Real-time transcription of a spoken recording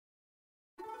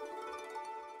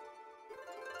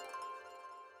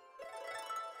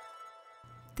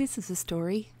This is a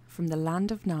story from the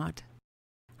land of Nod.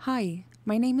 Hi,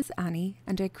 my name is Annie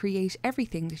and I create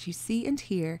everything that you see and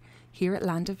hear here at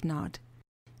Land of Nod.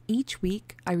 Each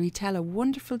week I retell a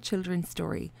wonderful children's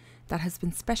story that has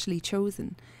been specially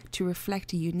chosen to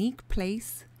reflect a unique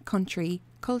place, country,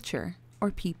 culture or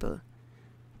people.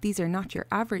 These are not your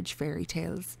average fairy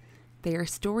tales. They are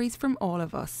stories from all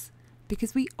of us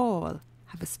because we all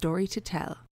have a story to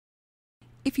tell.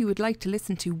 If you would like to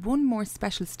listen to one more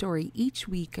special story each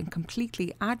week and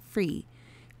completely ad-free,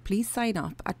 please sign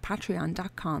up at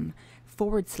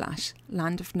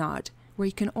patreon.com/Land of Nod, where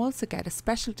you can also get a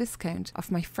special discount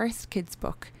off my first kids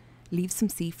book, Leave Some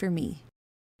Sea for Me.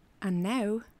 And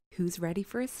now, who's ready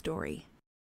for a story?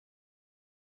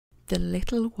 The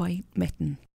Little White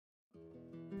Mitten.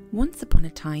 Once upon a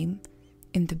time,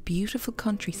 in the beautiful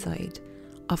countryside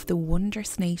of the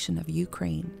wondrous nation of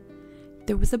Ukraine,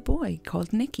 there was a boy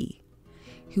called Nicki,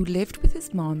 who lived with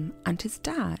his mom and his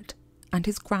dad and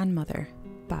his grandmother,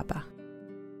 Baba.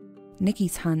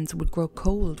 Nicki's hands would grow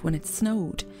cold when it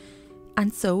snowed,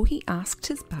 and so he asked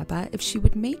his Baba if she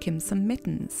would make him some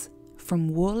mittens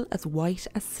from wool as white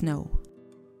as snow.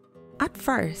 At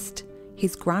first,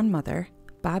 his grandmother,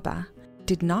 Baba,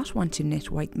 did not want to knit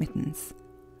white mittens.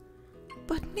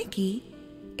 "But Nicki,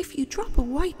 if you drop a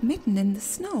white mitten in the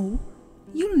snow,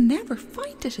 you'll never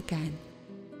find it again."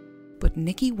 But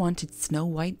Nicki wanted snow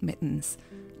white mittens,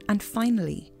 and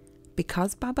finally,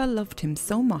 because Baba loved him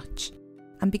so much,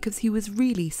 and because he was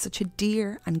really such a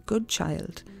dear and good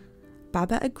child,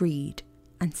 Baba agreed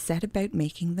and set about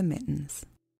making the mittens.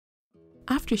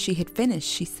 After she had finished,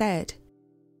 she said,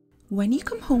 "When you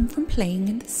come home from playing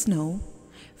in the snow,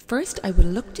 first I will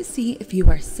look to see if you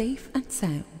are safe and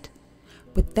sound,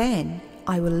 but then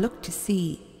I will look to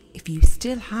see if you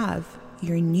still have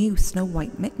your new snow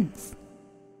white mittens."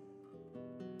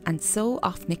 And so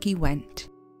off Nicki went.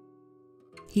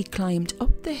 He climbed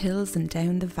up the hills and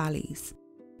down the valleys,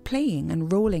 playing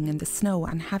and rolling in the snow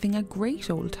and having a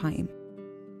great old time.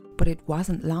 But it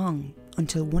wasn't long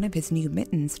until one of his new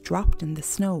mittens dropped in the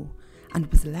snow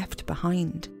and was left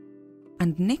behind.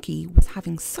 And Nicki was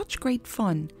having such great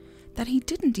fun that he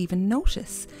didn't even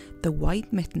notice the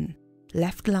white mitten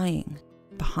left lying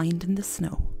behind in the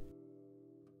snow.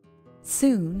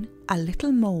 Soon a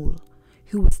little mole,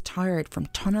 who was tired from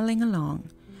tunnelling along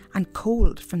and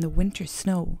cold from the winter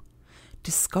snow,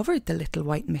 discovered the little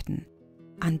white mitten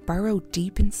and burrowed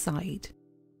deep inside.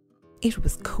 It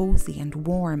was cosy and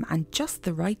warm and just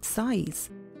the right size,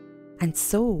 and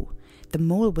so the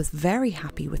mole was very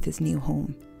happy with his new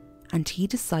home, and he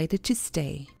decided to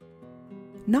stay.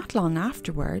 Not long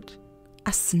afterward,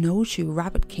 a snowshoe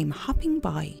rabbit came hopping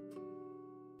by.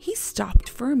 He stopped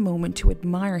for a moment to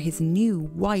admire his new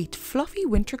white fluffy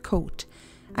winter coat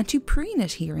and to preen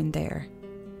it here and there.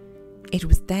 It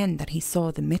was then that he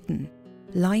saw the mitten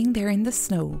lying there in the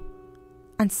snow,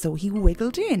 and so he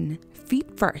wiggled in,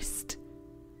 feet first.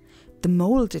 The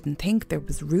mole didn't think there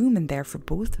was room in there for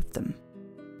both of them,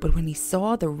 but when he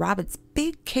saw the rabbit's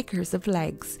big kickers of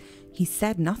legs, he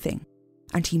said nothing,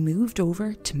 and he moved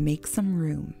over to make some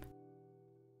room.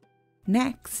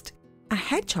 Next, a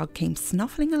hedgehog came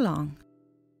snuffling along.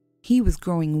 He was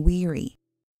growing weary,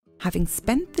 having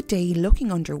spent the day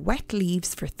looking under wet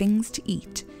leaves for things to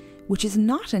eat, which is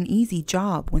not an easy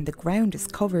job when the ground is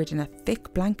covered in a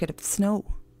thick blanket of snow.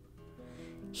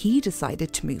 He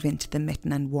decided to move into the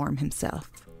mitten and warm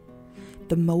himself.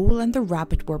 The mole and the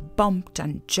rabbit were bumped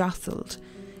and jostled,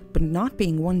 but not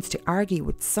being ones to argue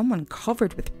with someone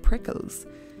covered with prickles,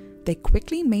 they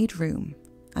quickly made room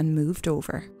and moved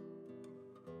over.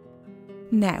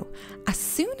 Now, as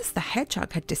soon as the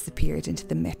hedgehog had disappeared into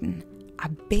the mitten, a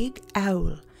big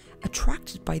owl,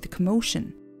 attracted by the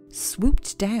commotion,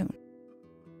 swooped down.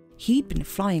 He'd been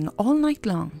flying all night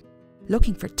long,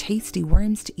 looking for tasty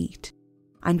worms to eat,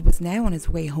 and was now on his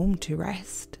way home to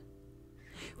rest.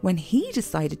 When he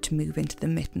decided to move into the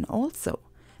mitten also,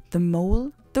 the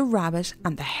mole, the rabbit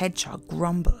and the hedgehog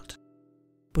grumbled.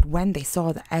 But when they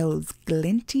saw the owl's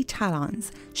glinty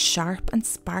talons, sharp and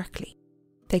sparkly,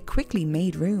 they quickly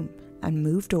made room and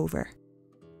moved over.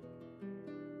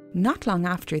 Not long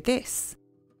after this,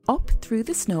 up through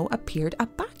the snow appeared a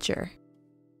badger.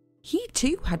 He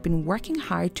too had been working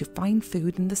hard to find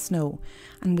food in the snow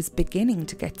and was beginning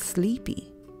to get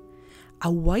sleepy. A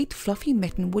white fluffy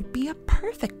mitten would be a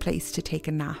perfect place to take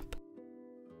a nap.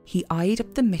 He eyed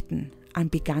up the mitten and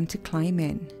began to climb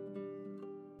in.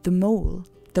 The mole,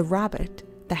 the rabbit,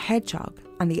 the hedgehog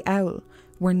and the owl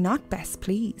were not best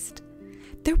pleased.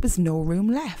 There was no room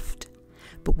left.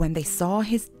 But when they saw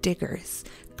his diggers,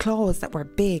 claws that were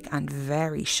big and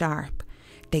very sharp,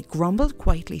 they grumbled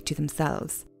quietly to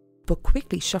themselves, but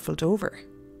quickly shuffled over.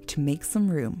 to make some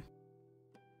room.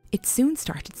 It soon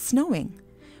started snowing,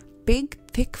 big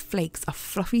thick flakes of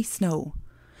fluffy snow,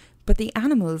 but the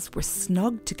animals were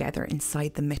snug together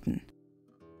inside the mitten.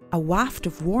 A waft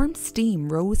of warm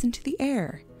steam rose into the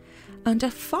air, and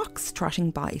a fox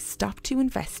trotting by stopped to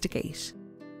investigate.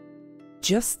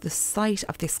 Just the sight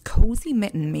of this cosy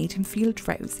mitten made him feel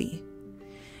drowsy.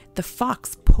 The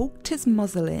fox poked his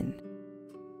muzzle in.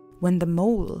 When the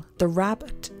mole, the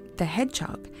rabbit, the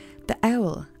hedgehog, the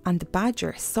owl and the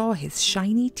badger saw his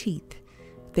shiny teeth,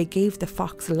 they gave the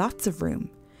fox lots of room,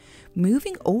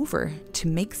 moving over to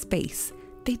make space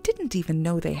they didn't even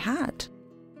know they had.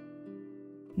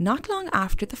 Not long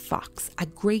after the fox, a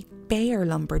great bear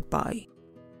lumbered by.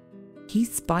 He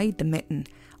spied the mitten,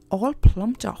 all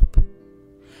plumped up.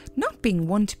 Not being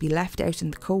one to be left out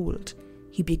in the cold,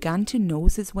 he began to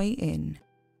nose his way in.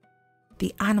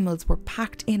 The animals were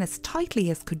packed in as tightly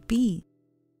as could be,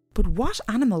 but what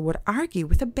animal would argue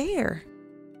with a bear?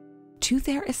 To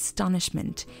their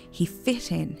astonishment, he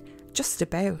fit in, just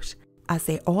about, as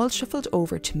they all shuffled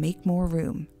over to make more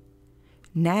room.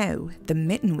 Now the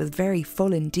mitten was very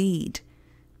full indeed,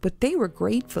 but they were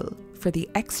grateful for the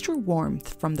extra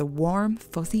warmth from the warm,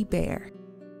 fuzzy bear.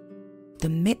 The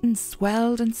mitten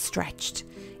swelled and stretched.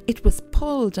 It was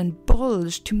pulled and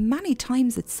bulged to many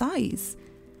times its size,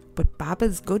 but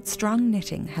Baba's good strong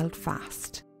knitting held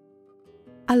fast.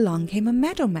 Along came a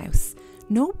meadow mouse,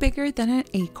 no bigger than an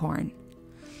acorn.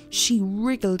 She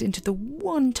wriggled into the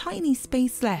one tiny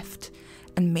space left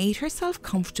and made herself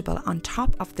comfortable on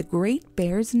top of the great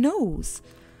bear's nose,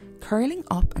 curling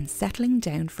up and settling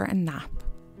down for a nap.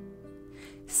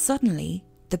 Suddenly,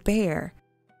 the bear,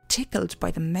 tickled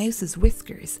by the mouse's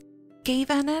whiskers, gave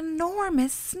an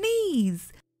enormous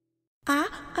sneeze.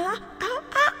 Achoo!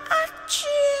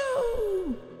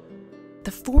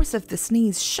 The force of the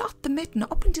sneeze shot the mitten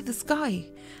up into the sky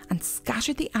and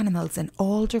scattered the animals in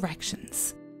all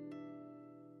directions.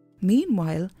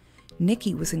 Meanwhile,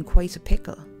 Nicki was in quite a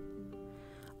pickle.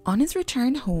 On his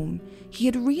return home, he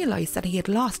had realised that he had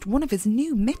lost one of his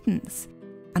new mittens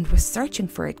and was searching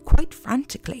for it quite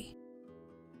frantically.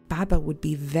 Baba would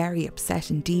be very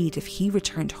upset indeed if he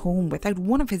returned home without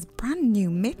one of his brand new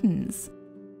mittens.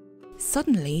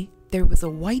 Suddenly, there was a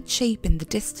white shape in the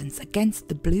distance against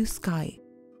the blue sky,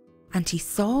 and he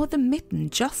saw the mitten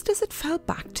just as it fell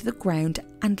back to the ground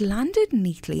and landed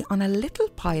neatly on a little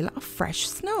pile of fresh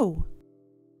snow.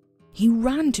 He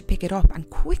ran to pick it up and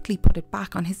quickly put it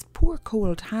back on his poor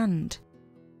cold hand.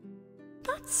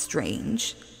 "That's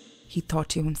strange," he thought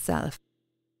to himself.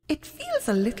 "It feels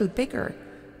a little bigger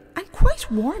and quite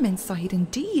warm inside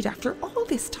indeed after all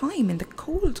this time in the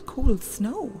cold, cold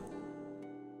snow."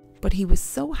 But he was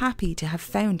so happy to have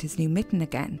found his new mitten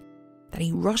again that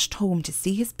he rushed home to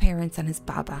see his parents and his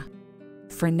Baba.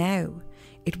 For now,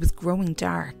 it was growing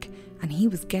dark and he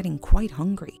was getting quite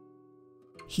hungry.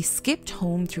 He skipped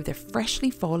home through the freshly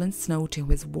fallen snow to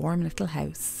his warm little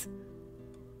house.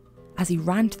 As he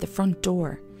ran to the front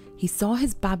door, he saw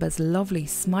his Baba's lovely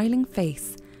smiling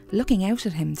face looking out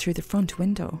at him through the front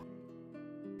window.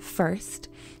 First,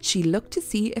 she looked to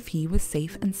see if he was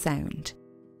safe and sound,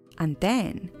 and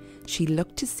then she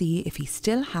looked to see if he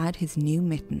still had his new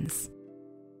mittens.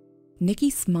 Nicki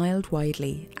smiled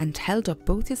widely and held up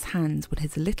both his hands with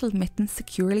his little mittens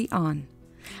securely on,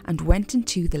 and went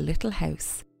into the little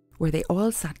house where they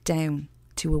all sat down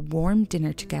to a warm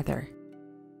dinner together.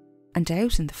 And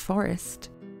out in the forest,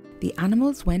 the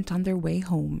animals went on their way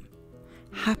home,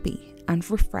 happy and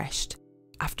refreshed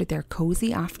after their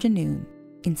cosy afternoon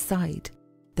inside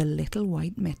the little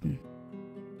white mitten.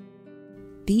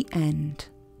 The end.